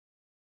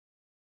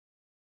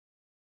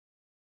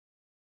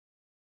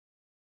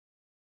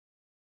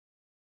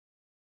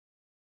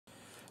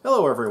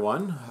Hello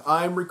everyone.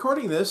 I'm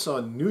recording this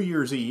on New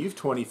Year's Eve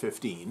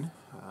 2015,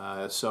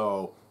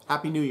 so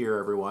Happy New Year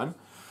everyone.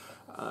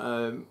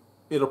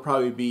 It'll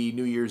probably be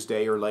New Year's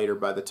Day or later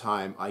by the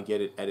time I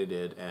get it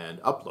edited and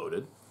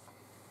uploaded.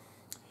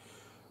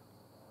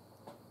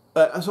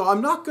 So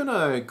I'm not going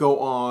to go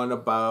on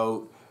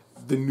about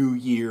the new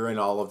year and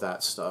all of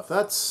that stuff.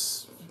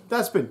 That's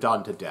been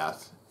done to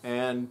death,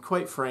 and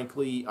quite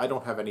frankly, I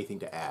don't have anything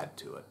to add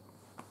to it.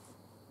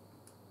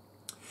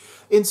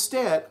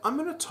 Instead, I'm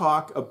going to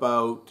talk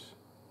about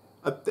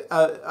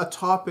a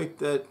topic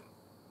that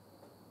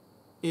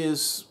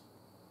is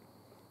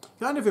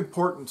kind of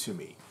important to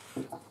me.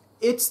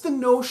 It's the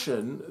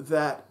notion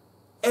that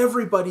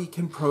everybody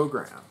can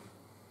program.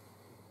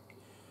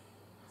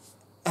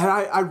 And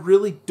I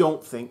really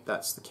don't think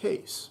that's the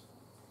case.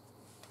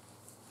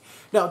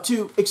 Now,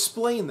 to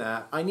explain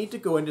that, I need to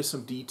go into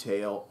some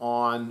detail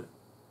on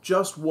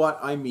just what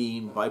I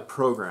mean by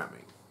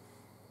programming.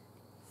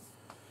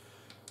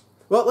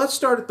 Well, let's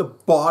start at the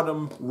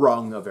bottom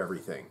rung of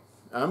everything.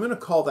 I'm going to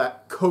call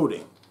that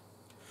coding.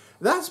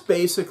 That's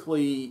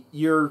basically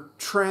you're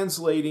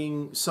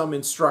translating some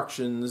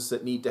instructions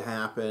that need to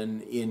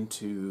happen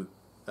into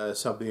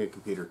something a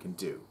computer can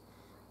do.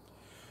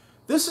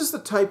 This is the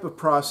type of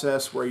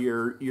process where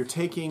you're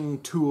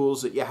taking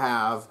tools that you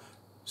have,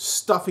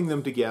 stuffing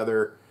them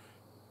together,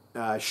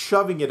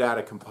 shoving it at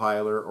a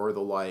compiler or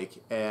the like,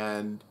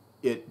 and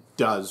it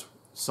does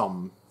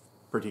some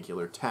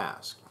particular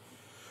task.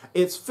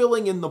 It's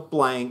filling in the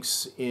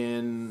blanks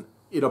in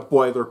a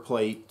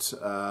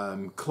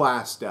boilerplate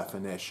class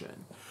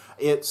definition.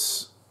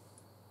 It's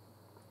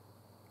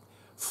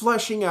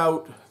fleshing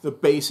out the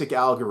basic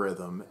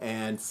algorithm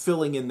and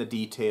filling in the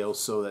details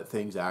so that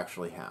things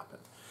actually happen.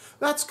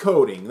 That's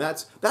coding.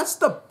 That's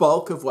the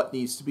bulk of what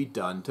needs to be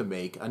done to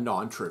make a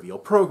non-trivial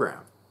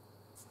program.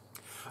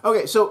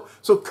 Okay, so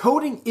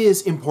coding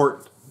is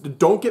important.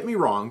 Don't get me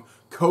wrong.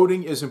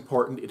 Coding is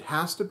important. It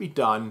has to be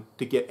done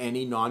to get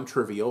any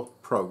non-trivial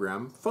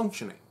program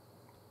functioning.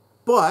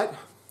 But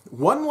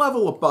one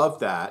level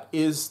above that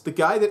is the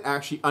guy that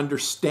actually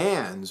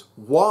understands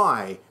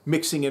why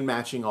mixing and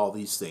matching all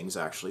these things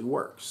actually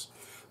works.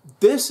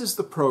 This is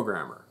the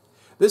programmer.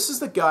 This is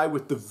the guy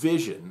with the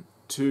vision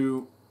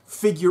to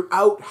figure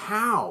out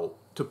how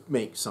to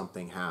make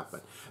something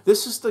happen.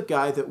 This is the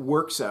guy that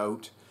works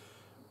out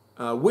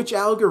which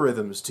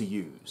algorithms to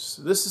use.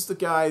 This is the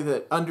guy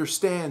that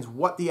understands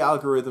what the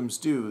algorithms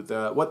do,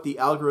 what the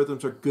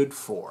algorithms are good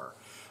for,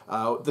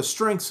 the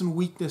strengths and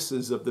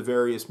weaknesses of the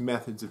various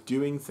methods of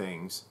doing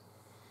things,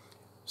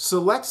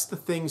 selects the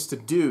things to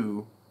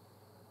do,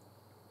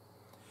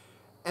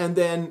 and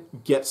then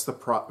gets the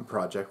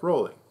project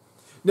rolling.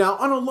 Now,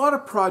 on a lot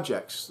of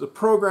projects, the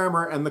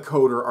programmer and the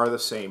coder are the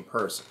same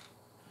person.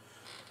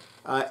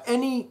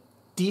 Any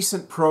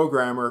decent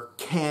programmer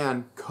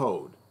can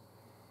code.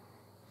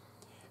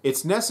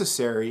 It's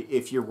necessary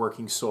if you're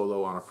working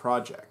solo on a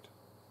project.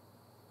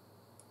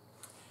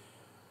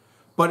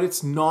 But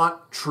it's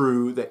not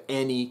true that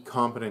any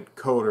competent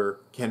coder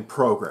can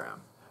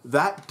program.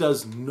 That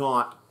does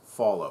not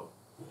follow.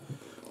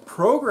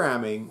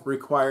 Programming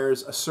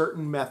requires a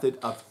certain method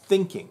of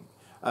thinking,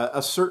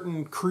 a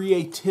certain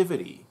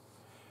creativity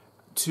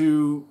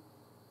to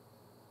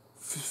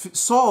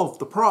solve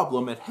the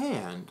problem at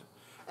hand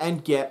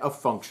and get a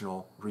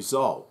functional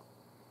result.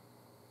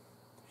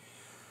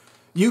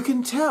 You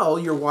can tell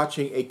you're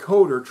watching a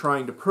coder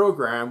trying to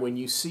program when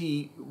you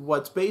see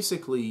what's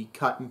basically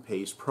cut and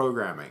paste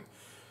programming.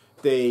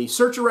 They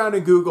search around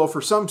in Google for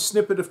some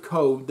snippet of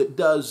code that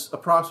does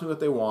approximately what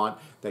they want,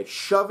 they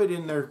shove it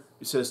in their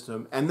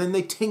system, and then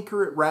they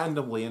tinker it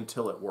randomly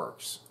until it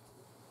works.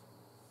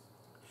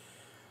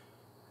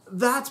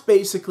 That's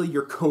basically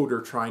your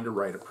coder trying to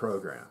write a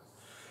program.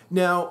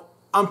 Now,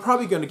 I'm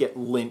probably going to get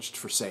lynched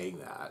for saying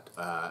that,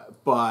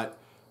 but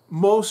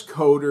most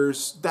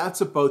coders,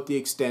 that's about the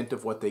extent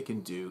of what they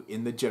can do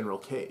in the general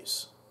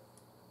case.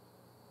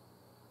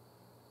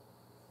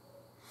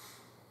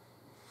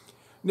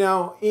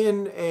 Now,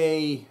 in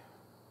a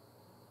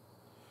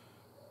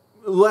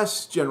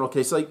less general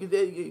case, like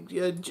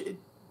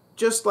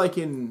just like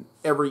in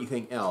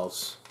everything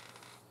else,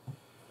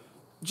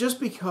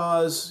 just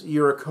because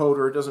you're a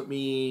coder doesn't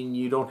mean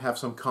you don't have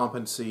some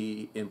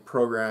competency in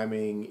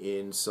programming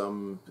in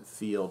some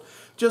field.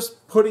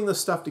 Just putting the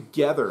stuff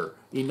together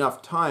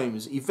enough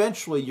times,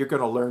 eventually you're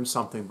going to learn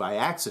something by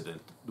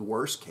accident, the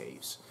worst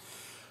case.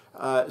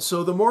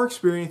 So the more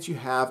experience you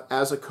have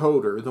as a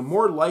coder, the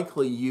more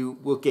likely you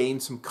will gain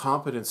some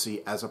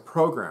competency as a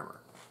programmer.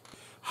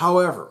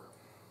 However,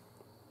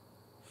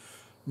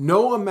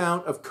 no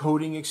amount of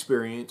coding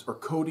experience or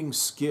coding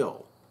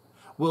skill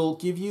will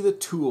give you the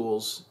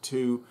tools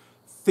to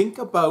think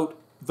about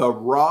the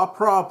raw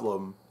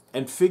problem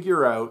and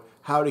figure out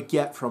how to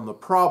get from the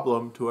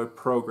problem to a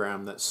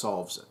program that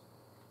solves it.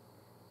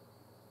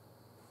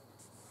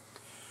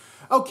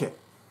 Okay.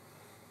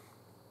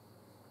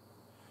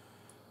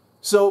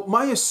 So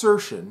my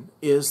assertion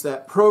is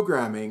that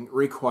programming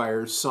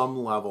requires some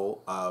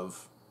level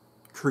of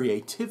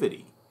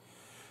creativity.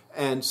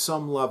 and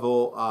some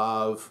level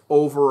of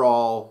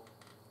overall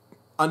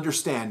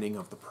understanding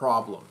of the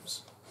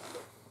problems.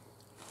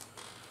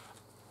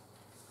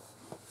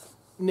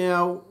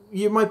 Now,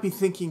 you might be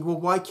thinking, well,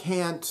 why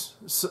can't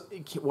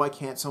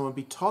someone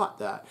be taught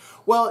that?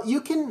 Well, you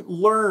can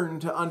learn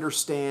to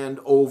understand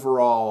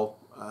overall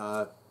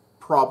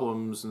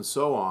problems and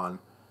so on,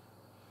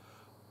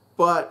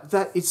 but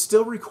that it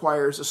still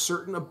requires a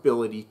certain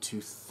ability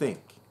to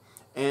think,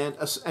 and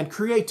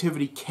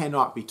creativity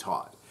cannot be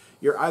taught.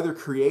 You're either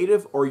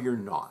creative or you're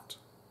not.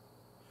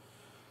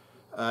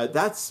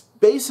 That's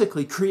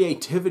basically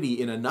creativity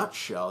in a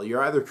nutshell.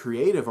 You're either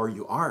creative or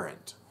you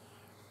aren't.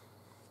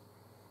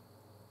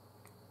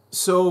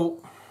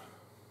 So,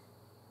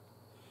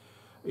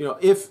 you know,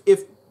 if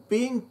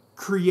being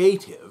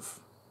creative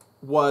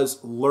was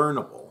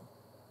learnable,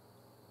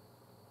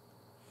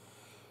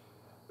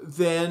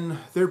 then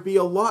there'd be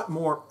a lot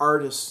more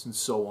artists and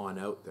so on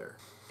out there.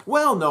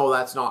 Well, no,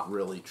 that's not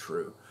really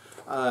true.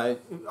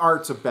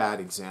 Art's a bad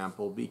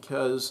example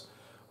because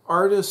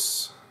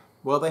artists,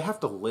 well, they have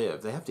to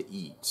live, they have to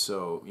eat,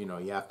 so, you know,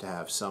 you have to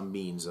have some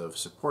means of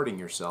supporting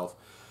yourself.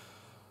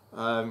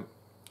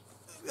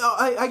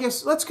 I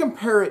guess let's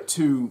compare it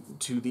to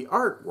the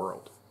art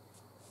world.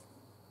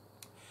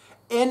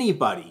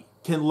 Anybody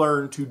can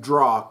learn to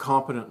draw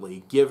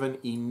competently given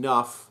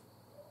enough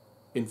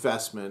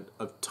investment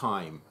of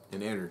time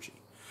and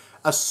energy,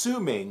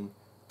 assuming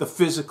the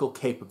physical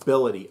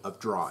capability of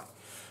drawing.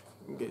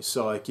 Okay,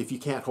 so like if you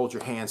can't hold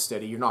your hand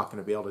steady, you're not going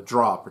to be able to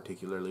draw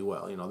particularly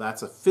well. You know,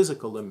 that's a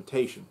physical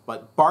limitation.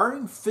 But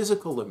barring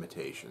physical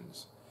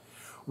limitations,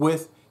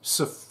 with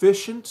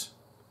sufficient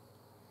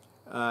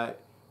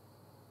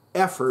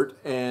effort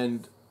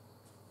and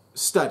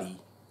study,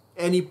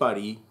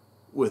 anybody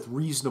with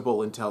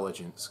reasonable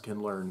intelligence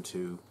can learn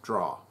to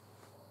draw.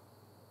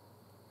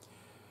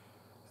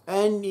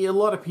 And a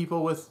lot of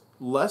people with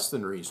less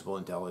than reasonable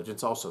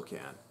intelligence also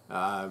can.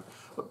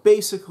 But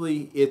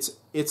basically, it's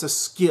a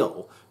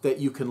skill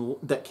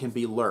that can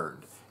be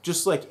learned.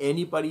 Just like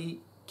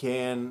anybody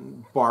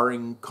can,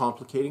 barring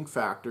complicating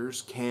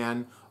factors,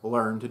 can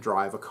learn to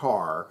drive a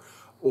car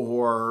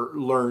or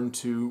learn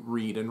to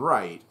read and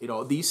write. You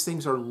know, these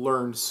things are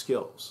learned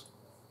skills.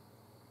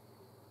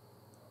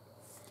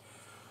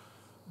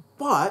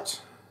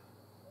 But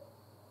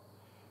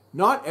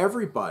not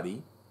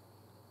everybody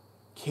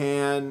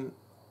can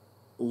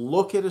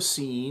look at a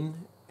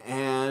scene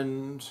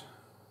and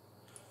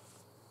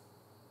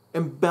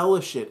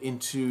embellish it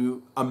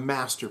into a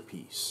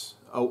masterpiece,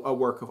 a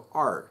work of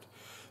art.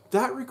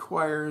 That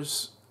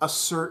requires a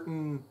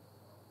certain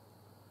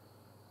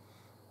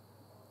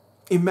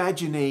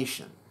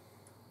imagination.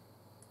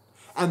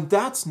 And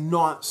that's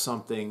not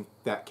something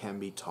that can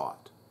be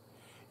taught.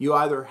 You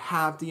either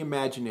have the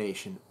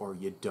imagination or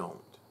you don't.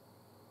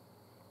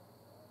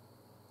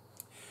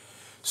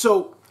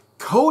 So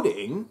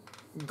coding,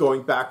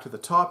 going back to the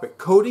topic,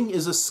 coding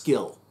is a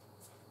skill.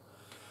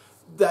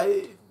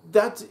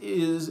 That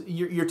is,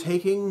 you're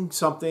taking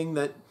something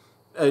that,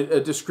 a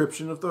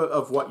description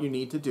of what you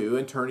need to do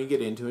and turning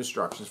it into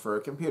instructions for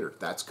a computer.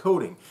 That's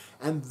coding.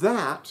 And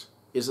that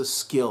is a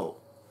skill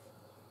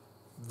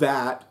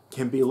that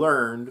can be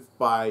learned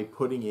by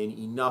putting in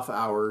enough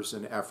hours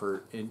and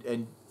effort,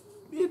 and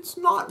it's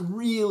not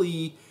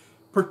really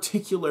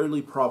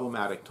particularly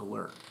problematic to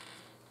learn.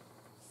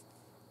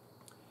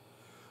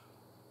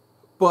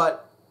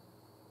 But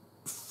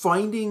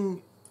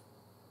finding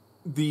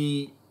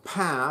the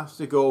path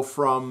to go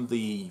from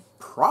the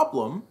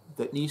problem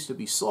that needs to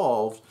be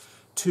solved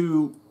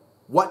to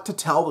what to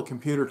tell the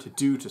computer to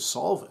do to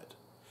solve it,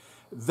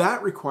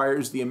 that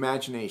requires the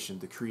imagination,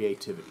 the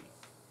creativity.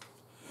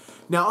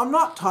 Now, I'm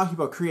not talking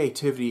about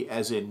creativity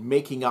as in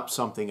making up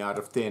something out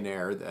of thin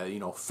air, you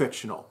know,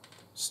 fictional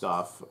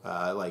stuff,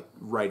 like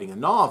writing a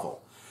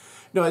novel.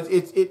 No,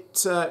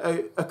 it's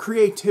a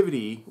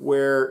creativity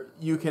where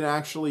you can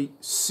actually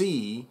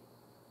see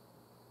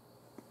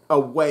a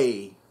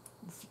way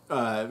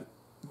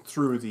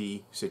through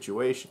the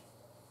situation.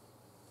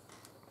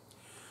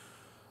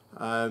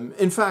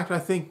 In fact, I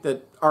think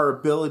that our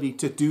ability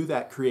to do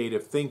that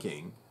creative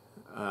thinking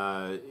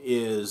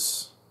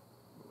is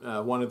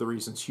one of the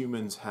reasons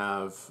humans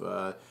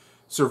have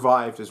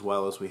survived as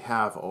well as we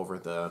have over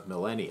the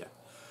millennia.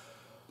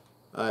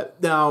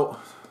 Now,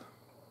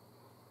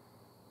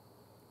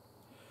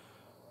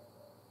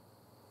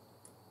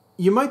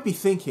 you might be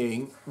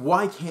thinking,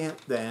 why can't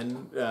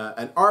then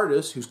an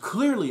artist who's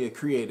clearly a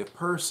creative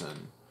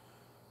person,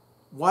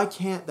 why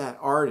can't that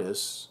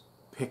artist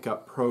pick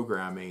up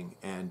programming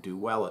and do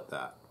well at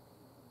that?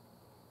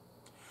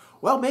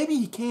 Well, maybe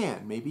he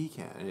can. Maybe he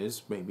can.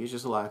 Maybe it's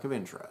just a lack of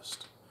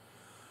interest.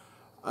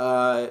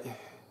 But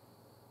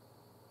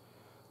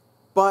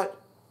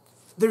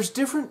there's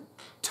different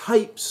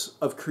types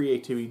of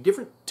creativity,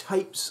 different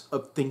types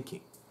of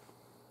thinking.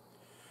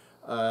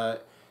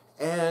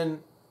 And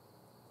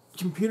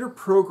computer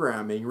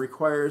programming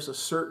requires a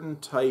certain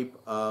type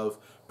of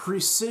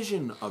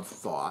precision of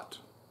thought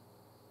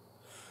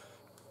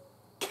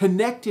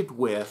connected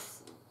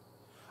with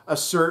a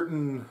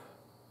certain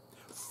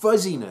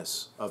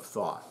fuzziness of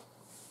thought.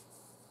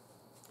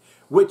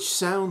 which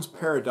sounds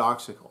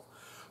paradoxical.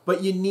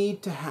 But you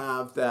need to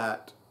have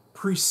that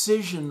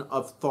precision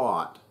of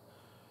thought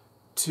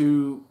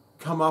to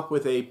come up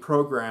with a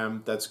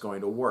program that's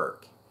going to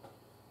work.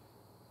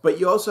 But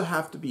you also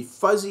have to be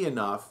fuzzy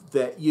enough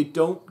that you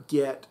don't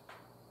get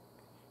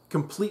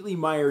completely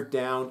mired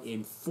down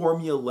in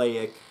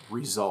formulaic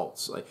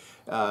results.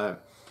 And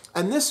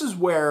this is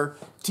where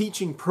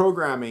teaching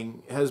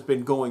programming has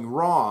been going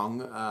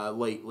wrong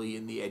lately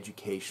in the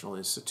educational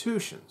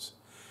institutions.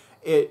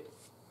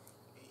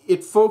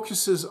 It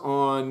focuses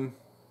on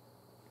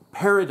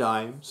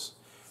paradigms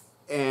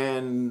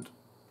and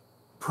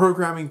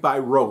programming by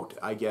rote,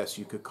 I guess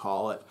you could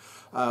call it,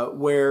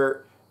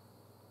 where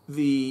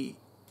the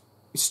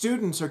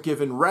students are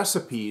given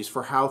recipes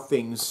for how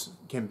things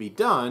can be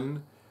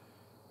done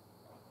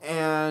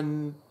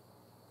and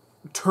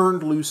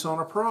turned loose on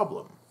a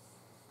problem.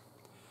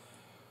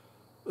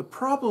 The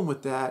problem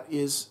with that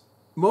is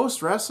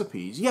most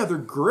recipes, yeah, they're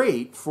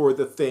great for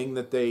the thing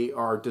that they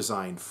are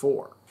designed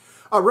for.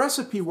 A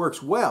recipe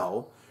works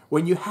well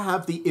when you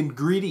have the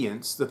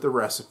ingredients that the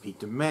recipe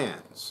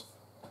demands.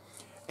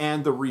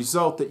 And the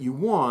result that you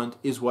want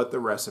is what the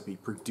recipe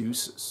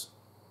produces.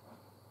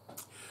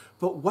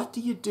 But what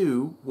do you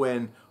do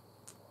when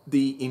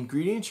the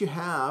ingredients you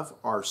have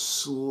are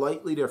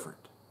slightly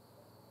different,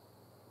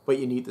 but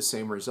you need the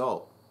same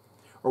result?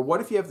 Or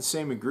what if you have the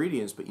same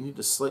ingredients, but you need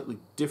a slightly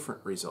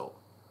different result?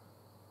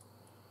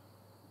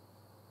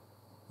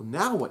 Well,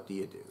 now what do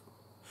you do?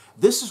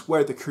 This is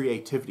where the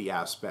creativity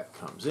aspect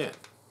comes in.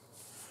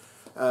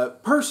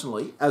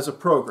 Personally, as a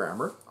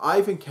programmer,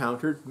 I've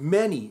encountered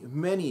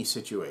many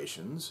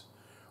situations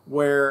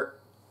where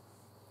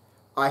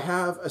I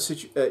have a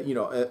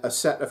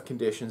set of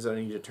conditions that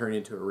I need to turn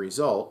into a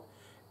result,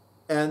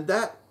 and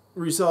that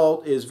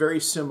result is very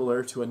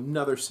similar to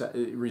another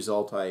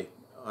result I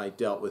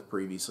dealt with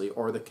previously,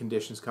 or the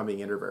conditions coming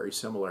in are very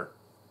similar.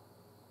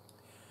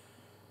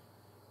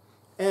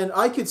 And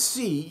I could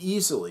see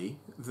easily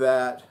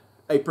that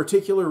a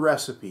particular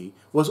recipe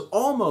was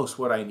almost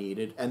what I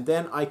needed, and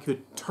then I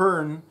could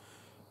tune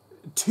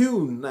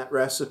that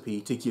recipe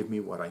to give me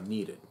what I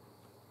needed.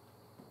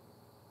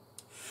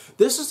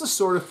 This is the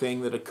sort of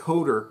thing that a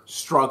coder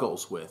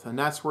struggles with, and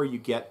that's where you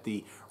get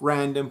the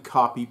random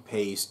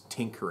copy-paste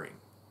tinkering.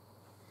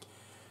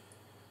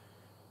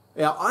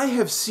 Now, I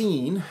have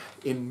seen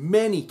in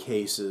many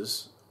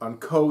cases on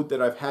code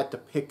that I've had to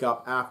pick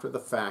up after the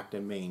fact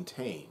and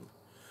maintain,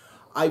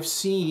 I've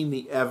seen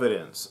the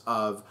evidence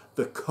of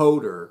the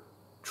coder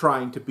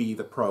trying to be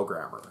the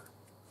programmer.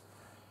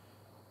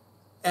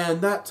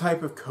 And that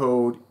type of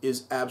code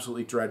is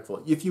absolutely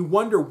dreadful. If you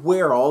wonder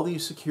where all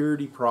these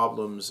security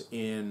problems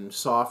in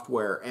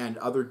software and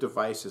other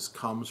devices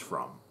comes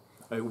from,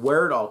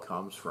 where it all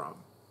comes from,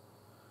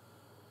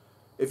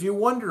 if you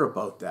wonder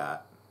about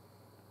that,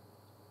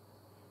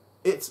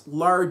 it's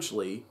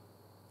largely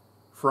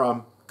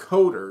from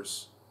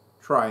coders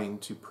trying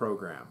to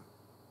program.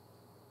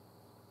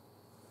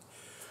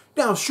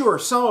 Now, sure,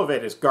 some of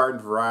it is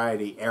garden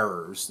variety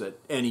errors that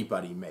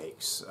anybody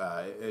makes.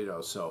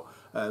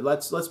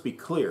 Let's be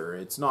clear.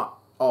 It's not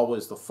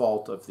always the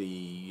fault of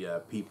the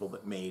people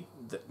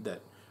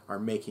that are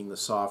making the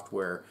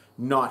software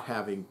not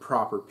having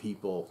proper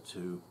people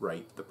to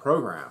write the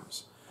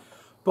programs.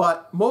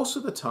 But most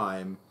of the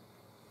time,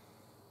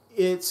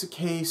 it's a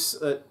case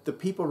that the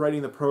people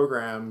writing the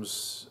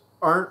programs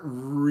aren't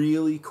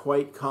really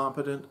quite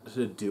competent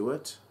to do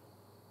it.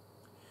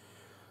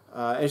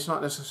 It's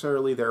not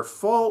necessarily their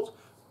fault,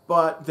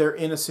 but they're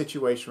in a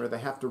situation where they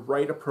have to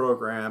write a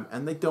program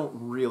and they don't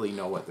really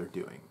know what they're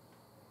doing.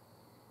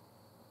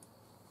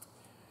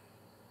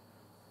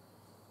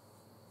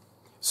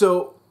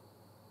 So,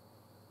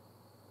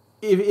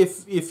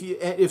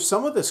 if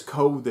some of this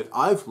code that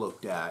I've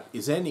looked at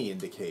is any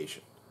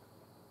indication,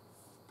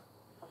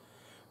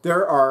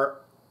 there are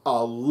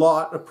a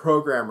lot of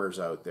programmers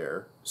out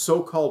there,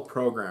 so-called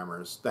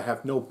programmers, that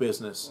have no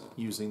business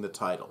using the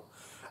title.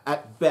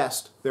 At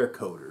best, they're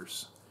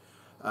coders.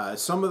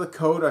 Some of the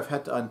code I've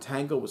had to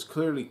untangle was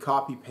clearly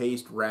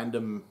copy-paste,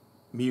 random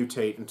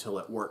mutate until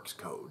it works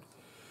code.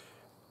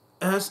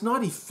 And it's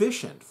not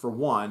efficient, for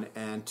one,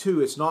 and two,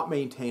 it's not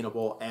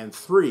maintainable, and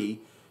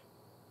three,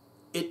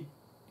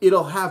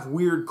 it'll have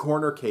weird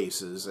corner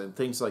cases and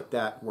things like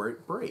that where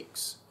it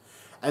breaks.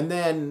 And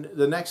then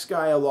the next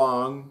guy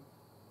along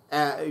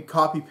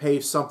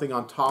copy-paste something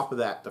on top of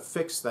that to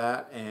fix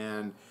that,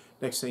 and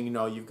next thing you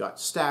know, you've got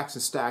stacks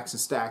and stacks and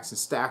stacks and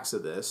stacks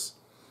of this,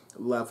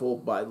 level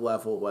by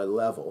level by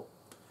level.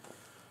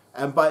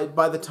 And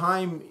by the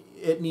time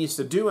it needs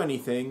to do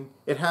anything,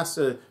 it has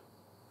to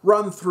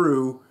run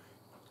through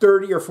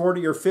 30 or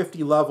 40 or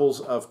 50 levels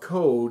of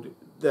code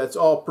that's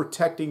all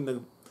protecting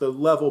the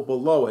level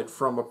below it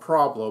from a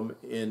problem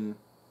in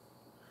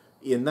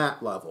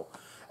that level.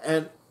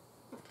 And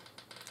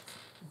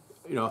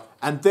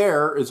and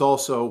there is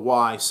also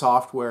why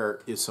software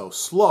is so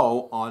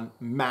slow on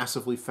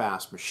massively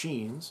fast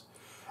machines.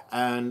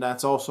 And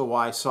that's also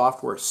why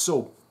software is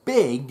so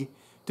big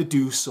to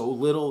do so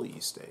little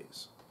these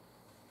days.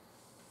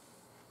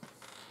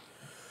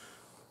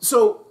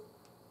 So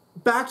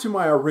back to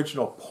my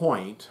original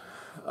point,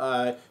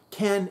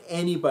 can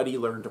anybody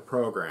learn to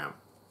program?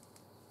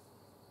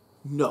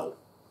 No.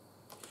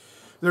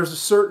 There's a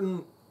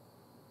certain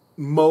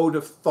mode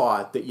of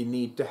thought that you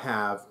need to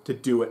have to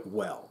do it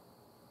well.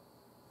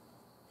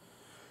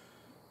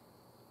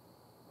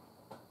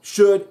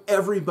 Should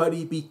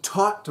everybody be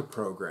taught to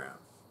program?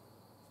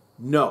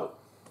 No.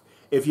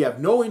 If you have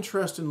no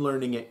interest in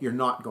learning it, you're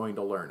not going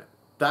to learn it.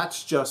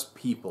 That's just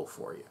people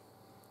for you.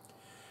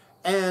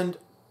 And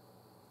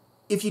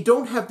if you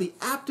don't have the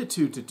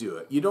aptitude to do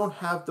it, you don't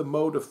have the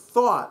mode of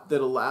thought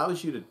that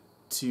allows you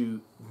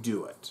to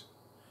do it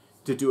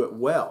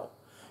well,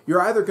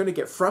 you're either going to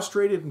get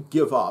frustrated and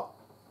give up,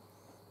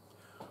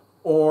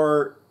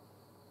 or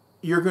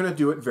you're going to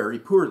do it very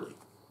poorly.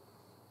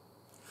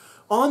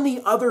 On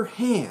the other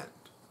hand,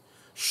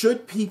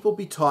 should people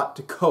be taught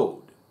to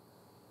code?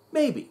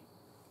 Maybe.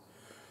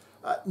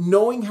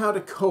 Knowing how to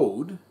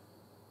code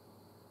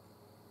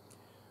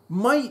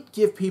might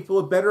give people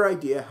a better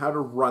idea how to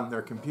run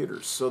their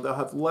computers, so they'll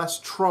have less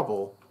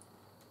trouble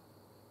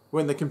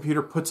when the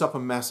computer puts up a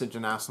message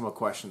and asks them a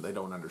question they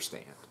don't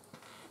understand.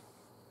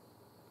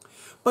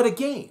 But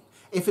again,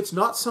 if it's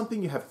not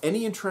something you have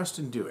any interest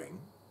in doing,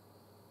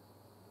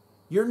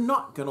 you're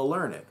not going to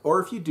learn it.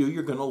 Or if you do,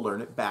 you're going to learn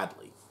it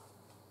badly.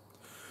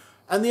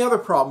 And the other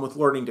problem with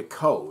learning to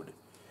code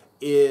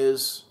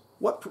is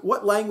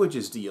what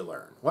languages do you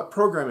learn? What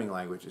programming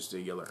languages do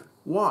you learn?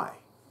 Why?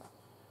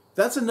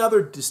 That's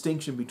another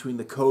distinction between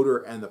the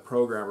coder and the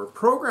programmer.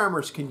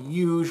 Programmers can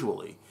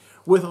usually,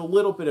 with a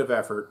little bit of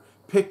effort,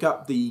 pick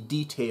up the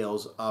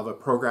details of a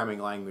programming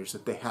language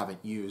that they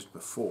haven't used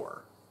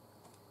before.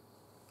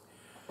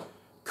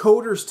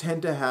 Coders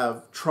tend to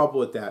have trouble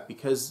with that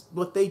because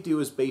what they do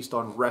is based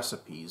on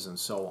recipes and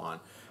so on.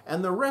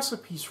 And the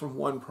recipes from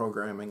one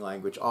programming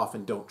language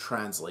often don't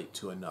translate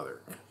to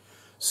another.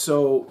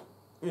 So,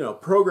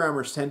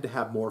 programmers tend to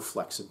have more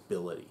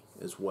flexibility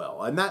as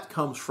well. And that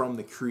comes from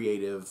the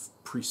creative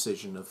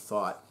precision of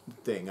thought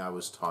thing I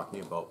was talking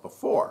about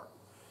before.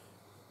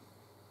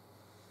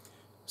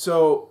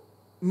 So,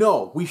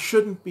 no, we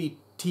shouldn't be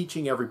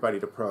teaching everybody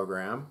to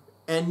program.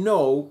 And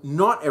no,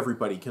 not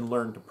everybody can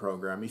learn to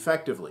program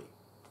effectively.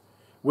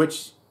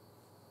 Which,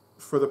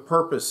 for the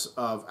purpose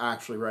of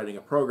actually writing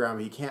a program,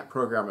 you can't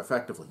program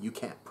effectively. You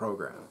can't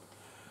program.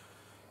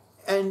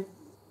 And,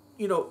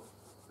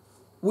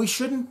 we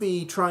shouldn't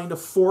be trying to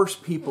force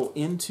people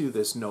into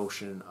this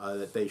notion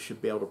that they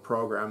should be able to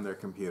program their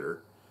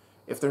computer.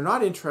 If they're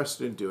not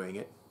interested in doing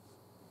it,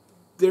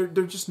 they're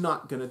just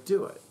not going to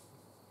do it.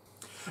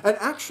 And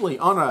actually,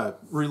 on a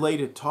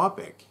related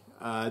topic,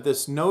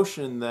 this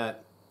notion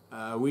that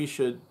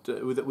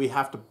that we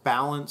have to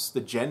balance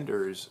the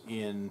genders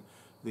in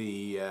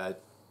the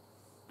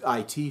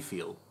IT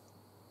field.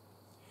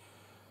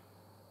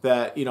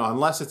 That,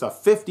 unless it's a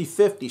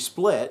 50-50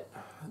 split,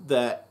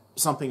 that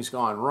something's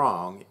gone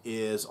wrong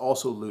is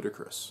also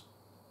ludicrous.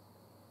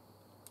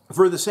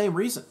 For the same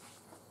reason.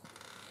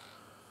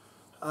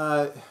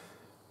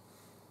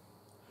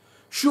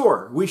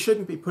 Sure, we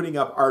shouldn't be putting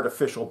up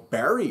artificial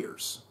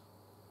barriers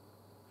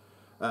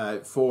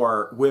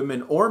for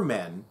women or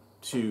men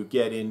to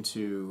get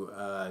into,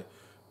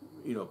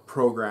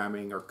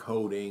 programming or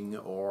coding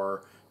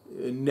or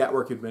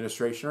network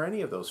administration or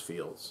any of those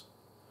fields.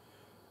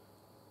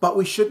 But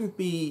we shouldn't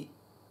be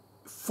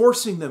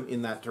forcing them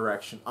in that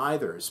direction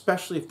either,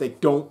 especially if they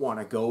don't want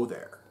to go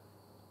there.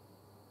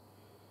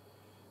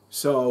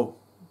 So,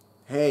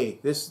 hey,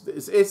 it's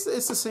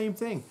the same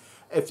thing.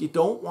 If you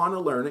don't want to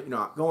learn it, you're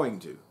not going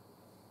to.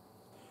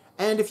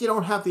 And if you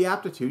don't have the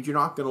aptitude, you're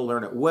not going to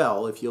learn it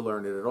well if you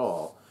learn it at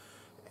all.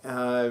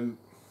 Now,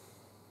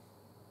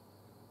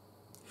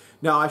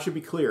 I should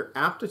be clear.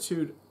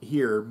 Aptitude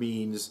here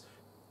means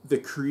the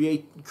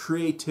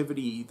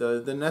creativity,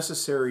 the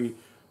necessary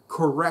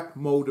correct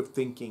mode of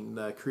thinking,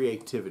 the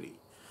creativity.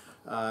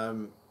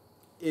 And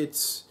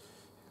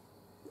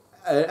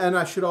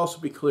I should also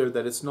be clear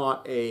that it's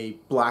not a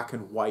black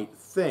and white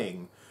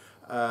thing.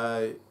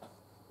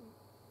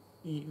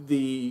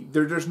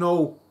 There's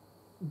no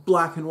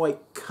black and white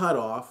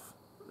cutoff,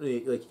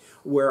 like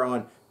where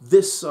on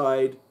this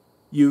side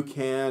you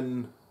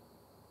can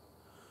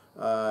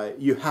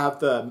you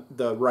have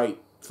the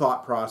right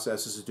thought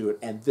processes to do it,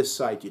 and this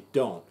side you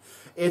don't.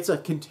 It's a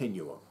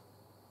continuum.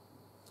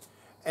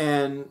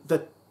 And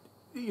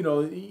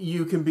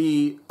you can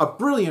be a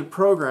brilliant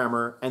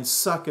programmer and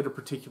suck at a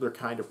particular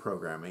kind of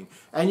programming.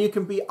 And you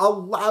can be a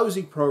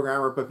lousy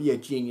programmer but be a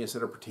genius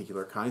at a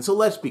particular kind. So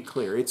let's be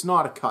clear, it's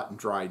not a cut and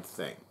dried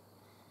thing.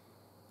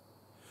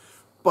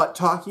 But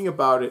talking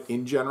about it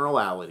in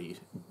generalities,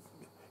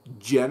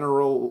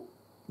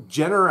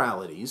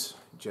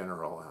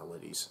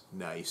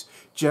 nice.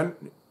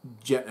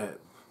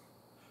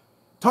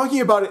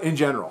 Talking about it in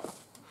general.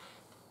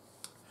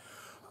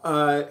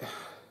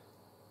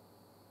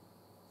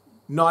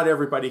 Not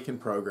everybody can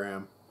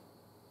program.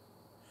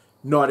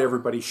 Not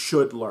everybody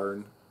should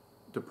learn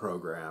to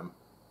program.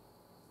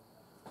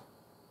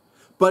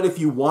 But if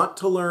you want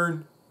to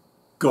learn,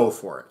 go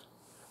for it.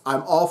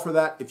 I'm all for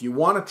that. If you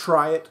want to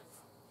try it,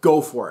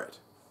 go for it.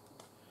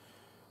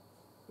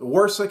 The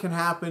worst that can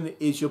happen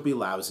is you'll be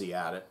lousy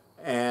at it,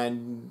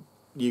 and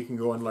you can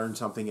go and learn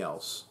something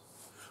else.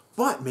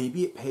 But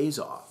maybe it pays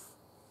off.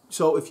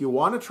 So if you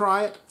want to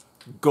try it,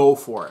 go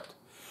for it.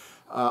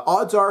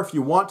 Odds are, if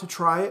you want to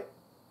try it,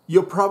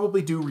 you'll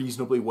probably do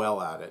reasonably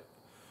well at it.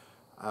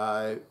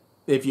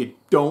 If you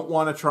don't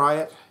want to try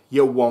it,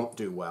 you won't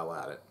do well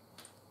at it.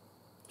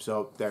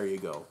 So there you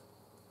go.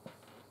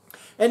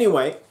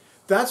 Anyway,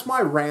 that's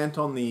my rant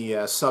on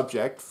the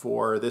subject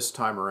for this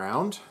time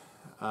around.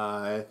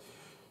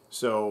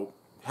 So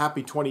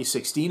happy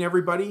 2016,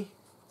 everybody.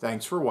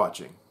 Thanks for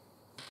watching.